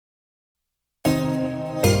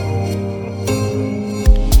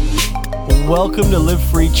Welcome to Live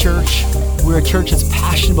Free Church. We're a church that's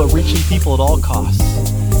passionate about reaching people at all costs.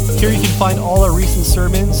 Here you can find all our recent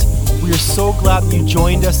sermons. We are so glad that you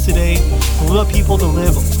joined us today. We want people to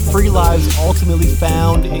live free lives ultimately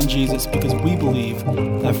found in Jesus, because we believe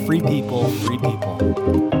that free people, free people.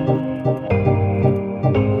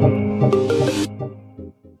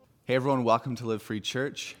 Hey everyone, welcome to Live Free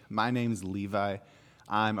Church. My name's Levi.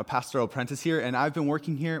 I'm a pastoral apprentice here, and I've been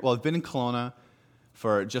working here, I've been in Kelowna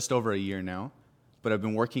for just over a year now, but I've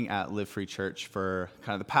been working at Live Free Church for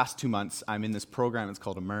kind of the past 2 months. I'm in this program, it's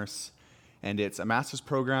called Immerse, and it's a master's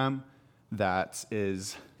program that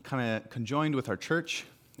is kind of conjoined with our church,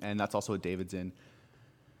 and that's also what David's in.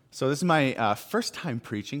 So this is my first time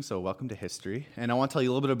preaching, so welcome to history, and I want to tell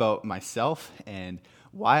you a little bit about myself and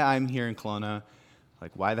why I'm here in Kelowna.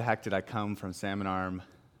 Like, why the heck did I come from Salmon Arm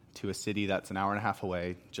to a city that's an hour and a half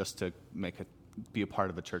away just to be a part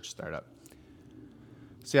of a church startup?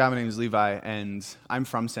 So yeah, my name is Levi, and I'm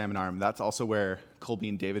from Salmon Arm. That's also where Colby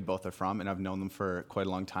and David both are from, and I've known them for quite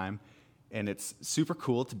a long time. And it's super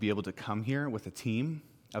cool to be able to come here with a team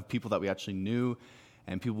of people that we actually knew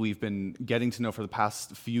and people we've been getting to know for the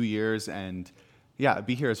past few years, and yeah,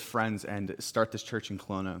 be here as friends and start this church in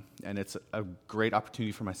Kelowna. And it's a great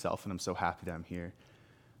opportunity for myself, and I'm so happy that I'm here.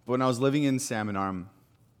 But when I was living in Salmon Arm,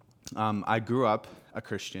 I grew up a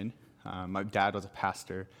Christian. My dad was a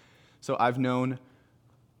pastor. So I've known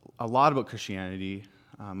a lot about Christianity.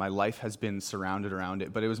 My life has been surrounded around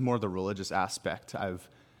it, but it was more the religious aspect. I've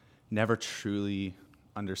never truly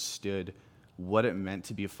understood what it meant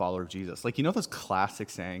to be a follower of Jesus. Like, you know those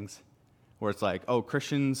classic sayings where it's like, oh,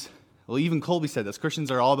 Christians, well, even Colby said this,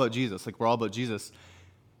 Christians are all about Jesus. Like, we're all about Jesus.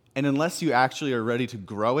 And unless you actually are ready to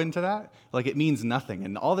grow into that, like, it means nothing.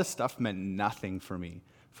 And all this stuff meant nothing for me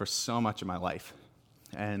for so much of my life.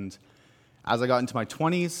 And as I got into my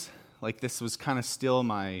 20s, like, this was kind of still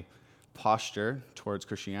my posture towards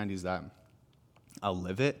Christianity, is that I'll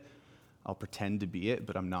live it, I'll pretend to be it,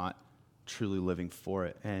 but I'm not truly living for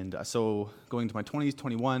it. And so going to my 20s,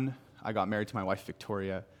 21, I got married to my wife,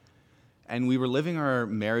 Victoria, and we were living our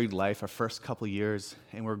married life our first couple of years,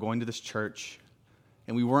 and we were going to this church,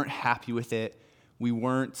 and we weren't happy with it. We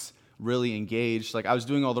weren't really engaged. Like, I was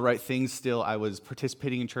doing all the right things still. I was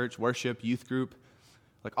participating in church, worship, youth group,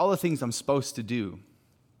 like all the things I'm supposed to do.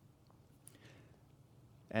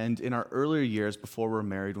 And in our earlier years, before we were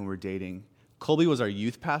married, when we were dating, Colby was our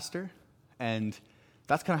youth pastor, and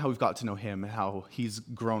that's kind of how we've got to know him, how he's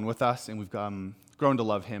grown with us, and we've grown to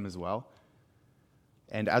love him as well.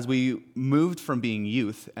 And as we moved from being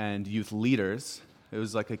youth and youth leaders, it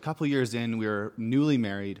was like a couple years in, we were newly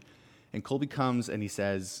married, and Colby comes and he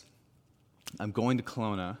says, I'm going to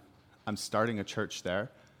Kelowna, I'm starting a church there,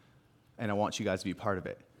 and I want you guys to be part of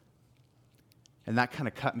it. And that kind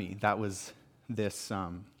of cut me. That was this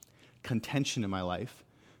contention in my life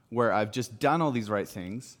where I've just done all these right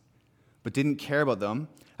things but didn't care about them.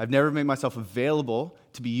 I've never made myself available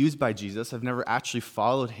to be used by Jesus. I've never actually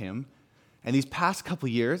followed him. And these past couple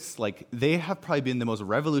years, like, they have probably been the most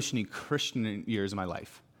revolutionary Christian years of my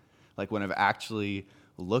life. Like, when I've actually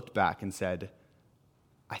looked back and said,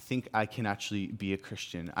 I think I can actually be a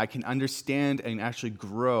Christian. I can understand and actually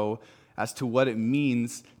grow as to what it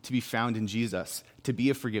means to be found in Jesus, to be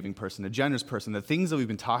a forgiving person, a generous person, the things that we've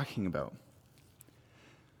been talking about.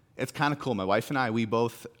 It's kind of cool. My wife and I, we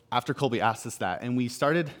both, after Colby asked us that, and we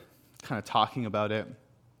started kind of talking about it,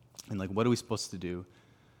 and like, what are we supposed to do?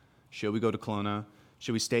 Should we go to Kelowna?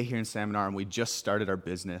 Should we stay here in Salmon Arm? We just started our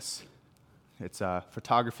business. It's a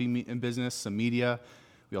photography business, some media.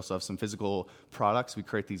 We also have some physical products. We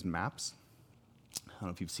create these maps. I don't know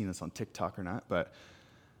if you've seen this on TikTok or not, but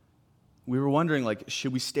we were wondering, like,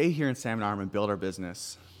 should we stay here in Salmon Arm and build our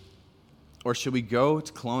business? Or should we go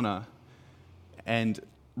to Kelowna and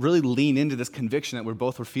really lean into this conviction that we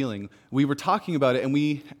both were feeling? We were talking about it, and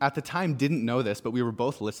we, at the time, didn't know this, but we were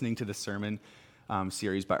both listening to this sermon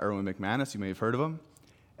series by Erwin McManus. You may have heard of him.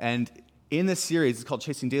 And in this series, it's called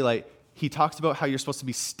Chasing Daylight, he talks about how you're supposed to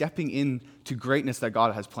be stepping into greatness that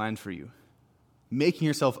God has planned for you, making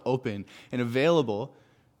yourself open and available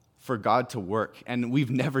for God to work. And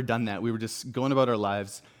we've never done that. We were just going about our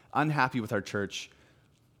lives, unhappy with our church.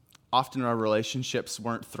 Often our relationships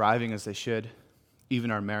weren't thriving as they should,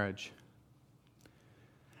 even our marriage.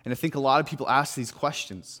 And I think a lot of people ask these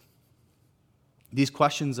questions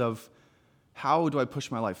of, how do I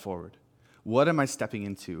push my life forward? What am I stepping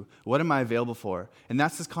into? What am I available for? And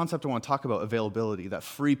that's this concept I want to talk about, availability, that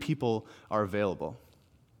free people are available.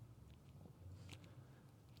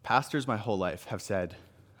 Pastors my whole life have said,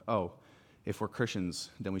 oh, if we're Christians,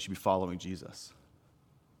 then we should be following Jesus.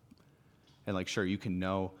 And like, sure, you can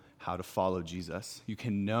know how to follow Jesus. You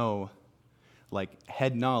can know like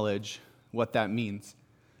head knowledge what that means.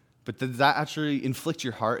 But does that actually inflict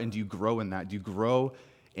your heart, and do you grow in that? Do you grow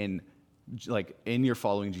in your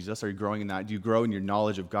following Jesus? Are you growing in that? Do you grow in your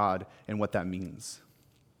knowledge of God and what that means?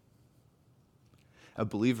 A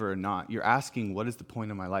believer or not, you're asking, what is the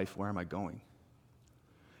point of my life? Where am I going?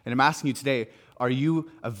 And I'm asking you today, are you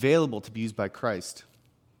available to be used by Christ?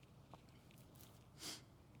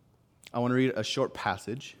 I want to read a short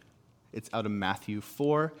passage. It's out of Matthew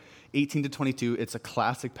 4:18-22. It's a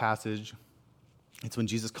classic passage. It's when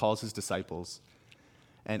Jesus calls his disciples.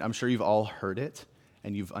 And I'm sure you've all heard it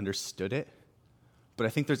and you've understood it. But I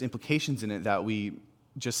think there's implications in it that we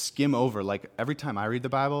just skim over. Like every time I read the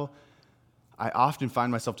Bible, I often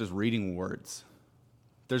find myself just reading words.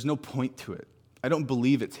 There's no point to it. I don't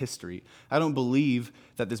believe it's history. I don't believe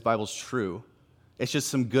that this Bible's true. It's just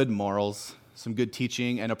some good morals, some good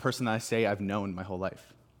teaching, and a person that I say I've known my whole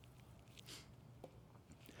life.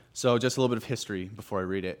 So just a little bit of history before I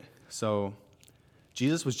read it. So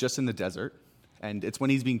Jesus was just in the desert, and it's when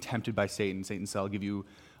he's being tempted by Satan. Satan said, I'll give you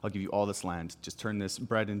all this land. Just turn this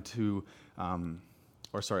bread into,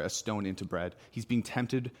 a stone into bread. He's being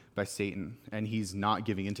tempted by Satan, and he's not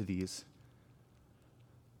giving into these.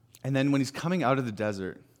 And then when he's coming out of the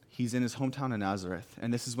desert, he's in his hometown of Nazareth,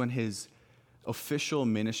 and this is when his official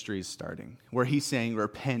ministry is starting, where he's saying,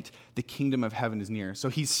 repent, the kingdom of heaven is near. So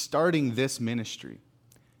he's starting this ministry.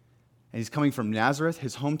 And he's coming from Nazareth,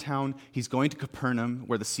 his hometown. He's going to Capernaum,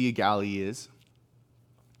 where the Sea of Galilee is.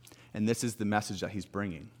 And this is the message that he's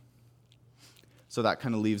bringing. So that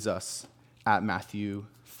kind of leaves us at Matthew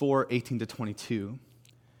 4:18-22.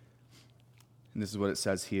 And this is what it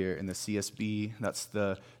says here in the CSB. That's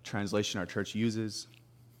the translation our church uses.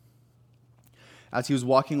 As he was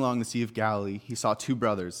walking along the Sea of Galilee, he saw two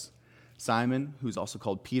brothers, Simon, who's also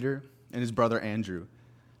called Peter, and his brother Andrew.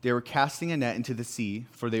 They were casting a net into the sea,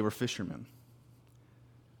 for they were fishermen.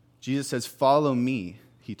 Jesus says, follow me,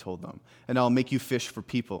 he told them, and I'll make you fish for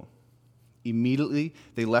people. Immediately,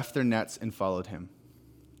 they left their nets and followed him.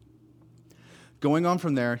 Going on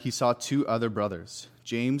from there, he saw two other brothers,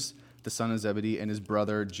 James, the son of Zebedee, and his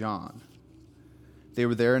brother John. They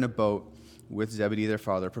were there in a boat with Zebedee, their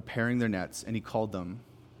father, preparing their nets, and he called them.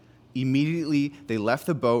 Immediately, they left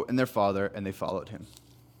the boat and their father, and they followed him.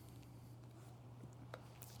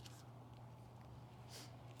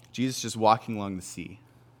 Jesus is just walking along the sea,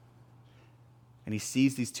 and he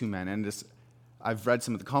sees these two men. And I've read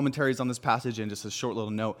some of the commentaries on this passage, and just a short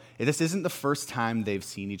little note. This isn't the first time they've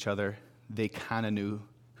seen each other. They kind of knew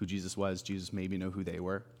who Jesus was. Jesus maybe knew who they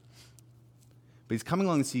were. But he's coming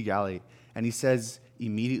along the Sea of Galilee, and he says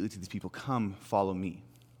immediately to these people, come, follow me.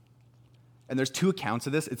 And there's two accounts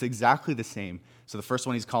of this. It's exactly the same. So the first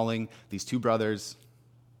one he's calling these two brothers,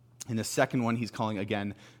 and the second one he's calling,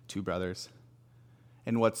 again, two brothers.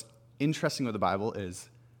 And what's interesting with the Bible is,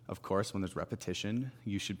 of course, when there's repetition,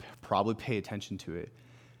 you should probably pay attention to it.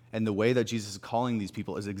 And the way that Jesus is calling these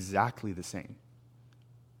people is exactly the same.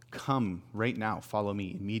 Come right now, follow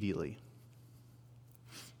me immediately.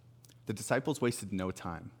 The disciples wasted no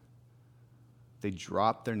time. They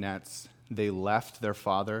dropped their nets. They left their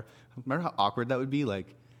father. Remember how awkward that would be? Like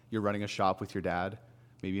you're running a shop with your dad,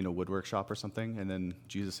 maybe in a woodwork shop or something, and then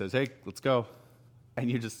Jesus says, hey, let's go. And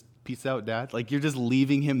you just, peace out, Dad. Like, you're just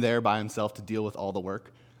leaving him there by himself to deal with all the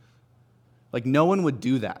work. Like, no one would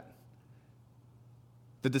do that.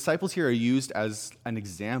 The disciples here are used as an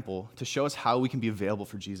example to show us how we can be available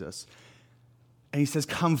for Jesus. And he says,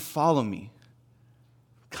 come follow me.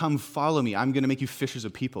 Come follow me. I'm going to make you fishers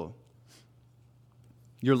of people.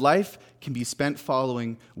 Your life can be spent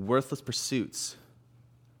following worthless pursuits,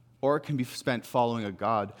 or it can be spent following a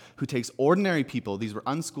God who takes ordinary people. These were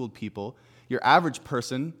unschooled people. Your average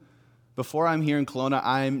person, before I'm here in Kelowna,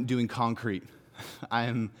 I'm doing concrete.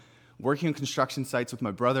 I'm working on construction sites with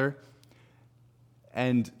my brother.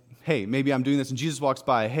 And hey, maybe I'm doing this and Jesus walks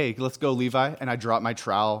by. Hey, let's go, Levi. And I drop my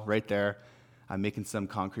trowel right there. I'm making some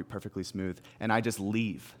concrete perfectly smooth. And I just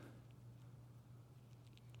leave.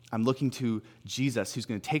 I'm looking to Jesus, who's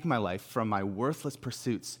going to take my life from my worthless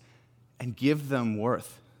pursuits and give them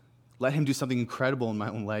worth. Let him do something incredible in my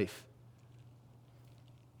own life.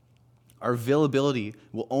 Our availability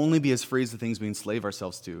will only be as free as the things we enslave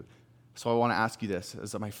ourselves to. So I want to ask you this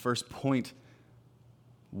as my first point.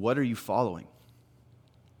 What are you following?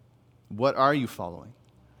 What are you following?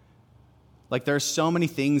 Like, there are so many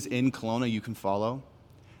things in Kelowna you can follow.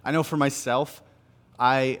 I know for myself,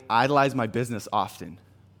 I idolize my business often.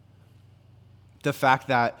 The fact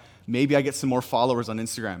that maybe I get some more followers on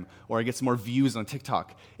Instagram or I get some more views on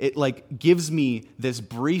TikTok, it gives me this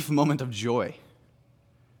brief moment of joy.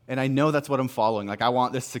 And I know that's what I'm following. I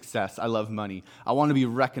want this success. I love money. I want to be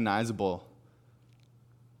recognizable.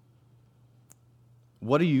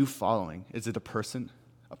 What are you following? Is it a person,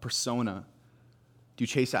 a persona? Do you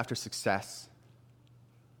chase after success?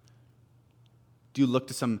 Do you look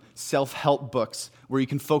to some self-help books where you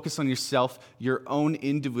can focus on yourself, your own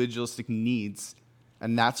individualistic needs,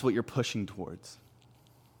 and that's what you're pushing towards?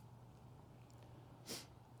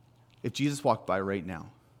 If Jesus walked by right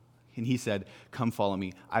now and he said, "Come follow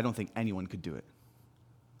me," I don't think anyone could do it.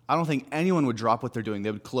 I don't think anyone would drop what they're doing.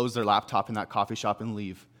 They would close their laptop in that coffee shop and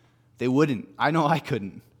leave. They wouldn't. I know I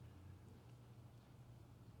couldn't.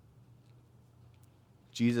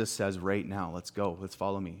 Jesus says right now, let's go, let's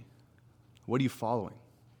follow me. What are you following?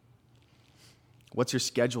 What's your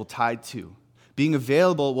schedule tied to? Being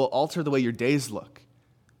available will alter the way your days look.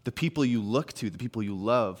 The people you look to, the people you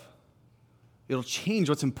love. It'll change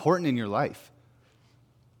what's important in your life.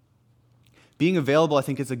 Being available, I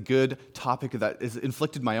think, is a good topic that has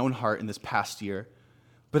inflicted my own heart in this past year,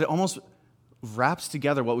 but it almost wraps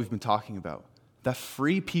together what we've been talking about. That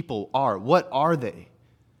free people are. What are they?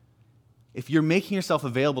 If you're making yourself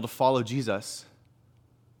available to follow Jesus,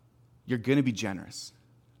 you're going to be generous.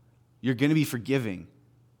 You're going to be forgiving.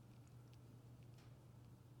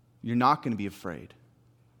 You're not going to be afraid.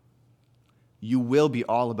 You will be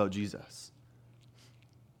all about Jesus.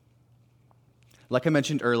 Like I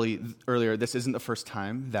mentioned earlier, this isn't the first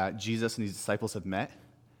time that Jesus and his disciples have met.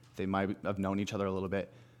 They might have known each other a little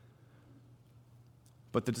bit.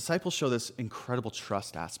 But the disciples show this incredible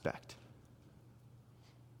trust aspect.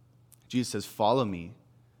 Jesus says, "Follow me,"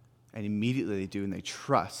 and immediately they do, and they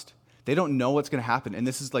trust. They don't know what's going to happen. And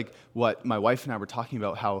this is like what my wife and I were talking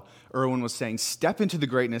about, how Erwin was saying, step into the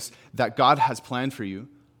greatness that God has planned for you.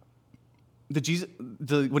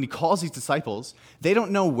 When he calls these disciples, they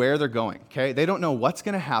don't know where they're going, okay? They don't know what's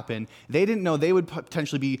going to happen. They didn't know they would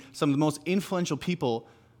potentially be some of the most influential people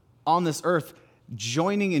on this earth,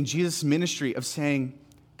 joining in Jesus' ministry of saying,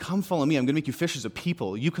 "Come follow me. I'm going to make you fishers of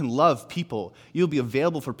people. You can love people. You'll be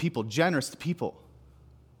available for people, generous to people."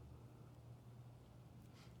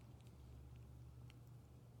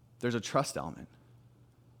 There's a trust element.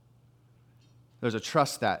 There's a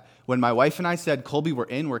trust that when my wife and I said, "Colby,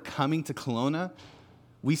 we're coming to Kelowna,"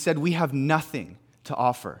 we said we have nothing to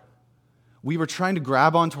offer. We were trying to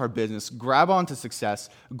grab onto our business, grab onto success,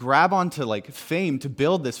 grab onto fame to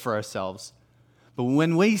build this for ourselves. But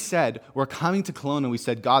when we said we're coming to Kelowna, we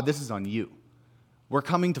said, "God, this is on you. We're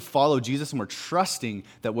coming to follow Jesus, and we're trusting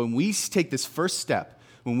that when we take this first step,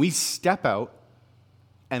 when we step out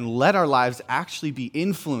and let our lives actually be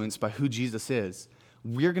influenced by who Jesus is,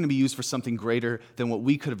 we're going to be used for something greater than what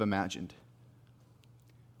we could have imagined."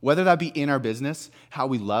 Whether that be in our business, how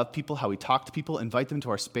we love people, how we talk to people, invite them to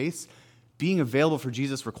our space, being available for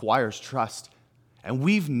Jesus requires trust. And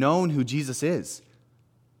we've known who Jesus is.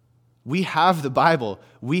 We have the Bible.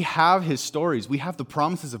 We have his stories. We have the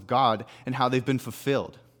promises of God and how they've been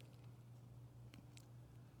fulfilled.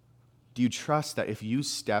 Do you trust that if you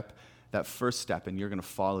step that first step and you're going to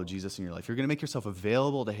follow Jesus in your life, you're going to make yourself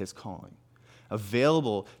available to his calling,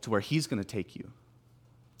 available to where he's going to take you?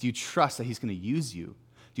 Do you trust that he's going to use you?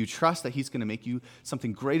 Do you trust that he's going to make you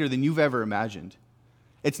something greater than you've ever imagined?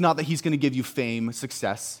 It's not that he's going to give you fame,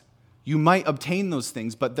 success. You might obtain those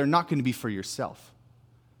things, but they're not going to be for yourself.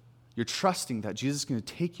 You're trusting that Jesus is going to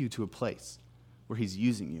take you to a place where he's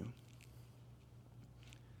using you.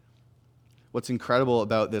 What's incredible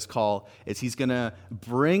about this call is he's going to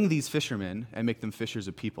bring these fishermen and make them fishers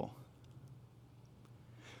of people.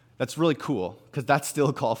 That's really cool, because that's still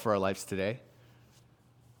a call for our lives today.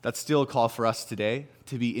 That's still a call for us today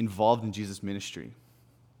to be involved in Jesus' ministry.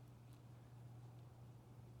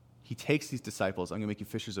 He takes these disciples, "I'm going to make you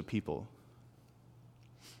fishers of people."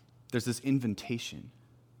 There's this invitation.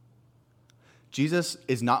 Jesus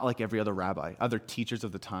is not like every other rabbi, other teachers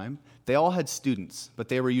of the time. They all had students, but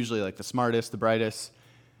they were usually the smartest, the brightest.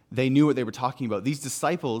 They knew what they were talking about. These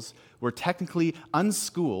disciples were technically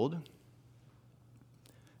unschooled.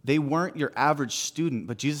 They weren't your average student,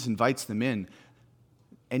 but Jesus invites them in.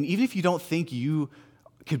 And even if you don't think you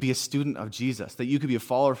could be a student of Jesus, that you could be a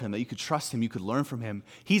follower of him, that you could trust him, you could learn from him,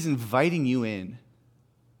 he's inviting you in.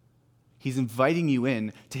 He's inviting you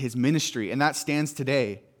in to his ministry, and that stands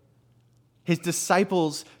today. His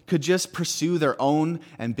disciples could just pursue their own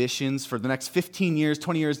ambitions for the next 15 years,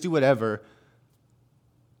 20 years, do whatever.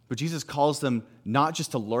 But Jesus calls them not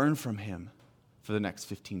just to learn from him for the next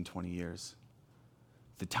 15, 20 years,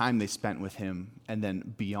 the time they spent with him, and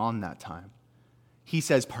then beyond that time. He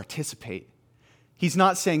says participate. He's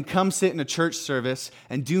not saying come sit in a church service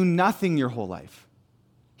and do nothing your whole life.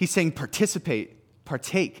 He's saying participate,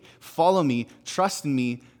 partake, follow me, trust in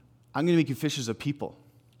me. I'm going to make you fishers of people.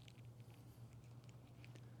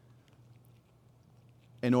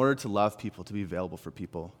 in order to love people, to be available for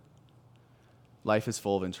people, life is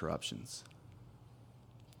full of interruptions.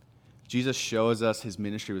 Jesus shows us his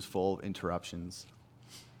ministry was full of interruptions.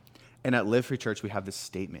 And at Live Free Church, we have this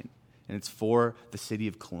statement, and it's for the city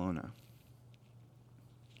of Kelowna,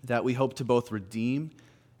 that we hope to both redeem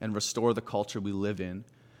and restore the culture we live in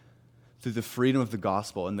through the freedom of the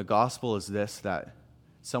gospel. And the gospel is this, that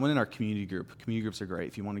someone in our community groups are great.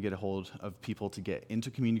 If you want to get a hold of people to get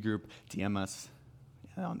into community group, DM us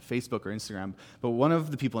on Facebook or Instagram. But one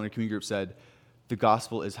of the people in our community group said, the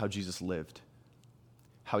gospel is how Jesus lived,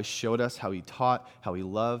 how he showed us, how he taught, how he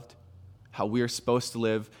loved, how we are supposed to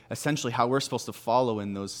live, essentially how we're supposed to follow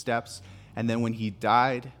in those steps. And then when he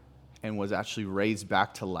died and was actually raised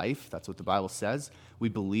back to life, that's what the Bible says, we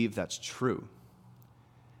believe that's true.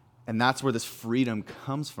 And that's where this freedom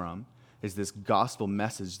comes from, is this gospel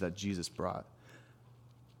message that Jesus brought.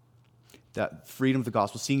 That freedom of the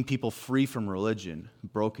gospel, seeing people free from religion,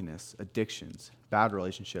 brokenness, addictions, bad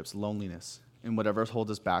relationships, loneliness, and whatever holds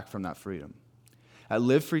us back from that freedom. At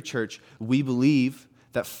Live Free Church, we believe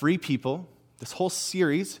that free people, this whole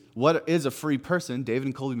series, what is a free person? David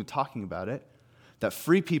and Colby have been talking about it. That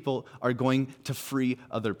free people are going to free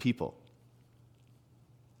other people.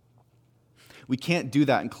 We can't do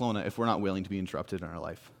that in Kelowna if we're not willing to be interrupted in our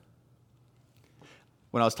life.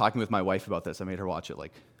 When I was talking with my wife about this, I made her watch it,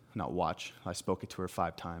 I spoke it to her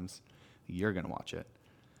 5 times. You're going to watch it.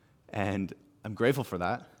 And I'm grateful for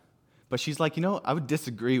that. But she's like, I would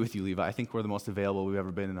disagree with you, Levi. I think we're the most available we've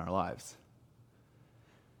ever been in our lives.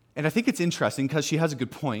 And I think it's interesting because she has a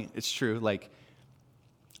good point. It's true.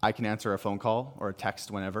 I can answer a phone call or a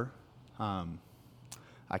text whenever.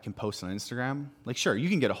 I can post on Instagram. Sure, you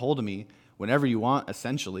can get a hold of me whenever you want,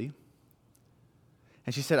 essentially.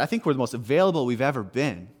 And she said, I think we're the most available we've ever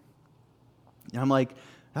been. And I'm like,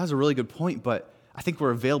 that was a really good point, but I think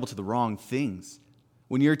we're available to the wrong things.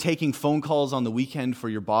 When you're taking phone calls on the weekend for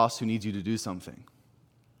your boss who needs you to do something.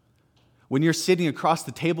 When you're sitting across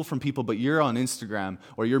the table from people, but you're on Instagram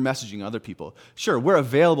or you're messaging other people. Sure, we're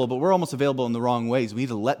available, but we're almost available in the wrong ways. We need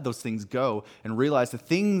to let those things go and realize the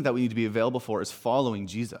thing that we need to be available for is following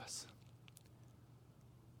Jesus.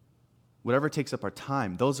 Whatever takes up our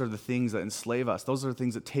time, those are the things that enslave us. Those are the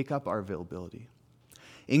things that take up our availability.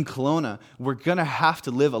 In Kelowna, we're going to have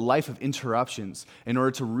to live a life of interruptions in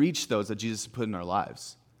order to reach those that Jesus put in our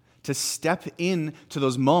lives. To step into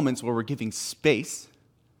those moments where we're giving space,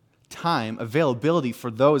 time, availability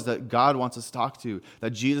for those that God wants us to talk to,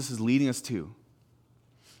 that Jesus is leading us to.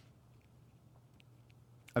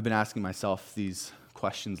 I've been asking myself these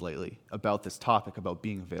questions lately about this topic, about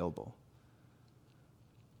being available.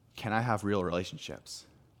 Can I have real relationships?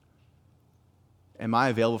 Am I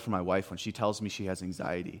available for my wife when she tells me she has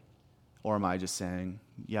anxiety? Or am I just saying,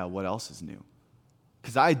 yeah, what else is new?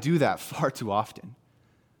 Because I do that far too often.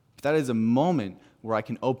 But that is a moment where I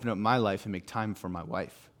can open up my life and make time for my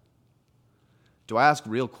wife. Do I ask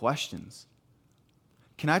real questions?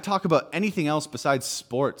 Can I talk about anything else besides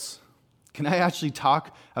sports? Can I actually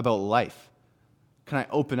talk about life? Can I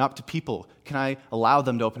open up to people? Can I allow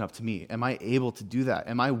them to open up to me? Am I able to do that?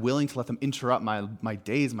 Am I willing to let them interrupt my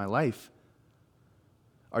days, my life?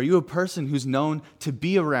 Are you a person who's known to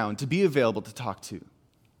be around, to be available to talk to?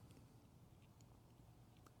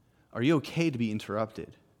 Are you okay to be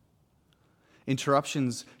interrupted?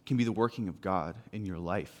 Interruptions can be the working of God in your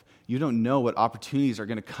life. You don't know what opportunities are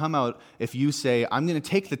going to come out if you say, I'm going to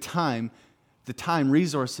take the time,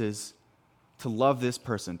 resources to love this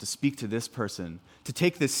person, to speak to this person, to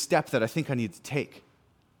take this step that I think I need to take.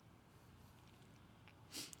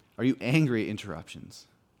 Are you angry at interruptions?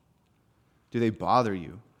 Do they bother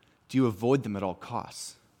you? Do you avoid them at all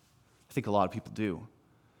costs? I think a lot of people do.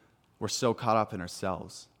 We're so caught up in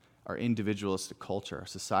ourselves, our individualistic culture, our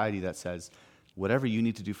society that says, whatever you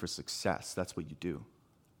need to do for success, that's what you do.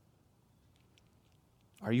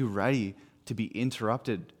 Are you ready to be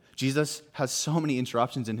interrupted? Jesus has so many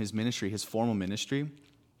interruptions in his ministry, his formal ministry,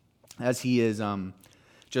 as he is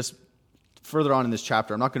just further on in this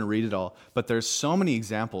chapter. I'm not going to read it all, but there's so many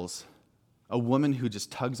examples. A woman who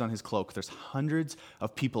just tugs on his cloak. There's hundreds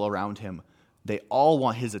of people around him. They all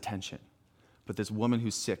want his attention. But this woman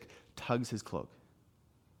who's sick tugs his cloak.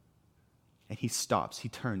 And he stops. He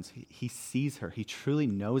turns. He sees her. He truly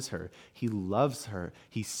knows her. He loves her.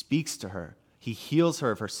 He speaks to her. He heals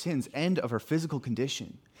her of her sins and of her physical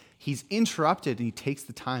condition. He's interrupted and he takes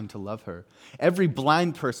the time to love her. Every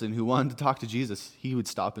blind person who wanted to talk to Jesus, he would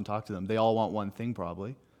stop and talk to them. They all want one thing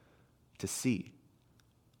probably, to see.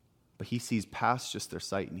 But he sees past just their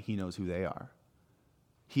sight and he knows who they are.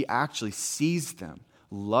 He actually sees them,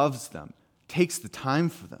 loves them, takes the time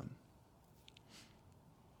for them.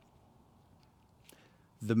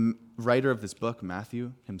 The writer of this book,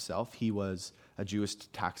 Matthew himself, he was a Jewish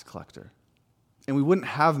tax collector. And we wouldn't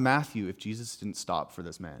have Matthew if Jesus didn't stop for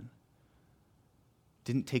this man.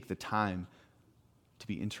 Didn't take the time to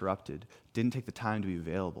be interrupted. Didn't take the time to be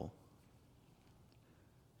available.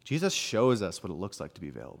 Jesus shows us what it looks like to be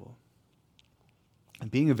available. And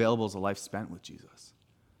being available is a life spent with Jesus.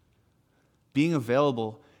 Being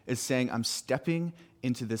available is saying, I'm stepping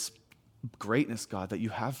into this greatness, God, that you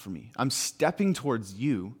have for me. I'm stepping towards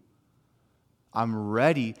you. I'm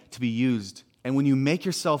ready to be used. And when you make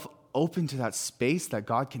yourself open to that space that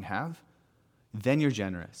God can have, then you're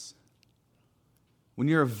generous. When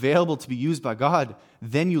you're available to be used by God,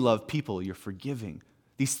 then you love people, you're forgiving.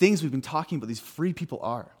 These things we've been talking about, these free people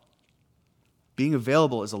are. Being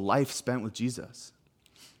available is a life spent with Jesus.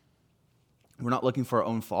 We're not looking for our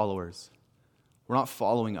own followers. We're not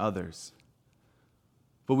following others.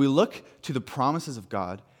 But we look to the promises of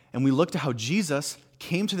God, and we look to how Jesus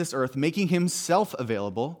came to this earth, making himself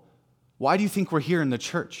available. Why do you think we're here in the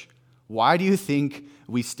church? Why do you think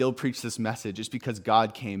we still preach this message? It's because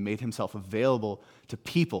God came, made himself available to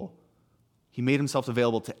people. He made himself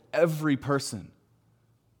available to every person.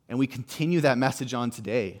 And we continue that message on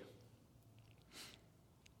today.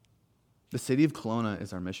 The city of Kelowna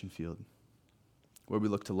is our mission field, where we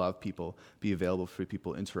look to love people, be available for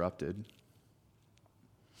people interrupted.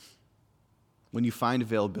 When you find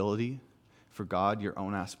availability for God, your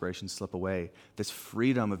own aspirations slip away. This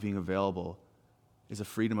freedom of being available is a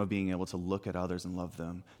freedom of being able to look at others and love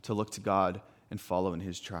them, to look to God and follow in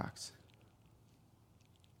his tracks.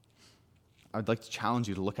 I'd like to challenge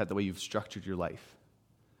you to look at the way you've structured your life.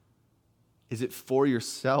 Is it for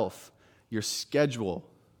yourself, your schedule,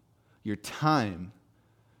 your time?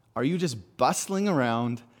 Are you just bustling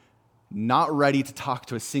around, not ready to talk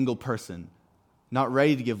to a single person, not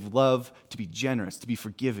ready to give love, to be generous, to be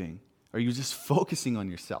forgiving? Are you just focusing on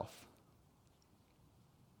yourself?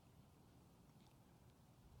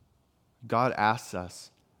 God asks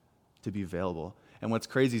us to be available. And what's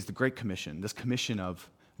crazy is the Great Commission, this commission of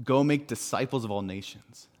go make disciples of all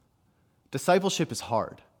nations. Discipleship is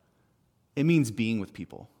hard. It means being with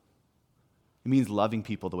people. It means loving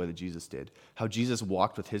people the way that Jesus did. How Jesus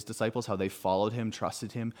walked with his disciples, how they followed him,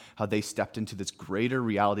 trusted him, how they stepped into this greater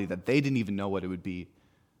reality that they didn't even know what it would be.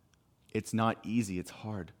 It's not easy, it's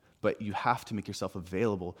hard. But you have to make yourself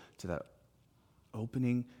available to that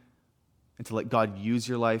opening and to let God use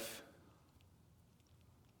your life.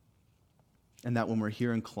 And that when we're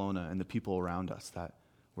here in Kelowna and the people around us, that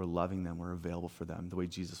we're loving them, we're available for them the way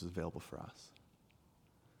Jesus was available for us.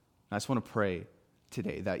 And I just want to pray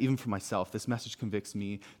today that even for myself, this message convicts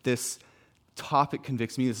me, this topic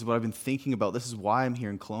convicts me, this is what I've been thinking about, this is why I'm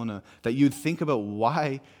here in Kelowna, that you'd think about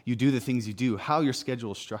why you do the things you do, how your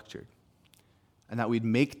schedule is structured, and that we'd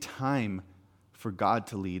make time for God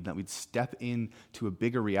to lead, that we'd step into a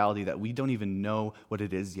bigger reality that we don't even know what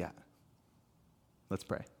it is yet. Let's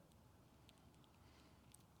pray.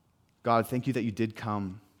 God, thank you that you did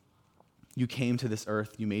come. You came to this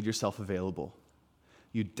earth. You made yourself available.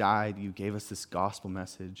 You died. You gave us this gospel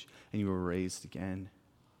message, and you were raised again.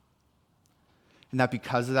 And that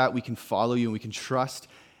because of that, we can follow you, and we can trust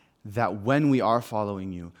that when we are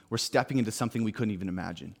following you, we're stepping into something we couldn't even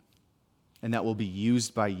imagine. And that will be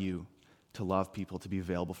used by you to love people, to be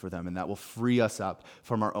available for them. And that will free us up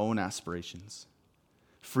from our own aspirations.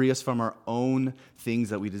 Free us from our own things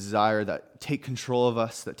that we desire, that take control of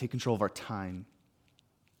us, that take control of our time.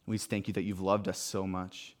 We just thank you that you've loved us so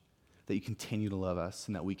much, that you continue to love us,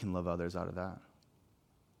 and that we can love others out of that.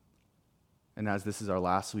 And as this is our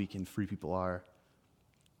last week in Free People Are,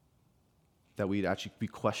 that we'd actually be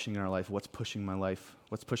questioning in our life, what's pushing my life?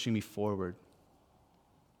 What's pushing me forward?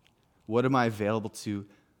 What am I available to?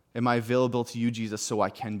 Am I available to you, Jesus, so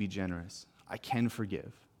I can be generous? I can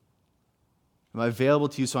forgive. Am I available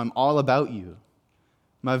to you so I'm all about you?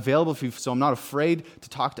 Am I available for you so I'm not afraid to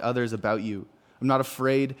talk to others about you? I'm not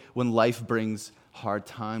afraid when life brings hard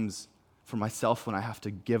times for myself, when I have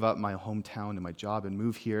to give up my hometown and my job and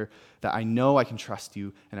move here, that I know I can trust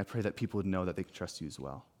you, and I pray that people would know that they can trust you as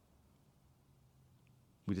well.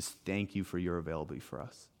 We just thank you for your availability for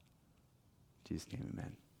us. In Jesus' name,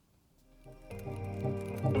 amen.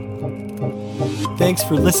 Thanks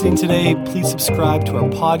for listening today. Please subscribe to our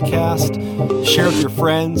podcast, share with your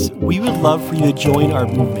friends. We would love for you to join our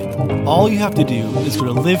movement. All you have to do is go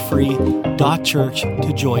to livefree.church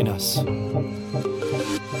to join us.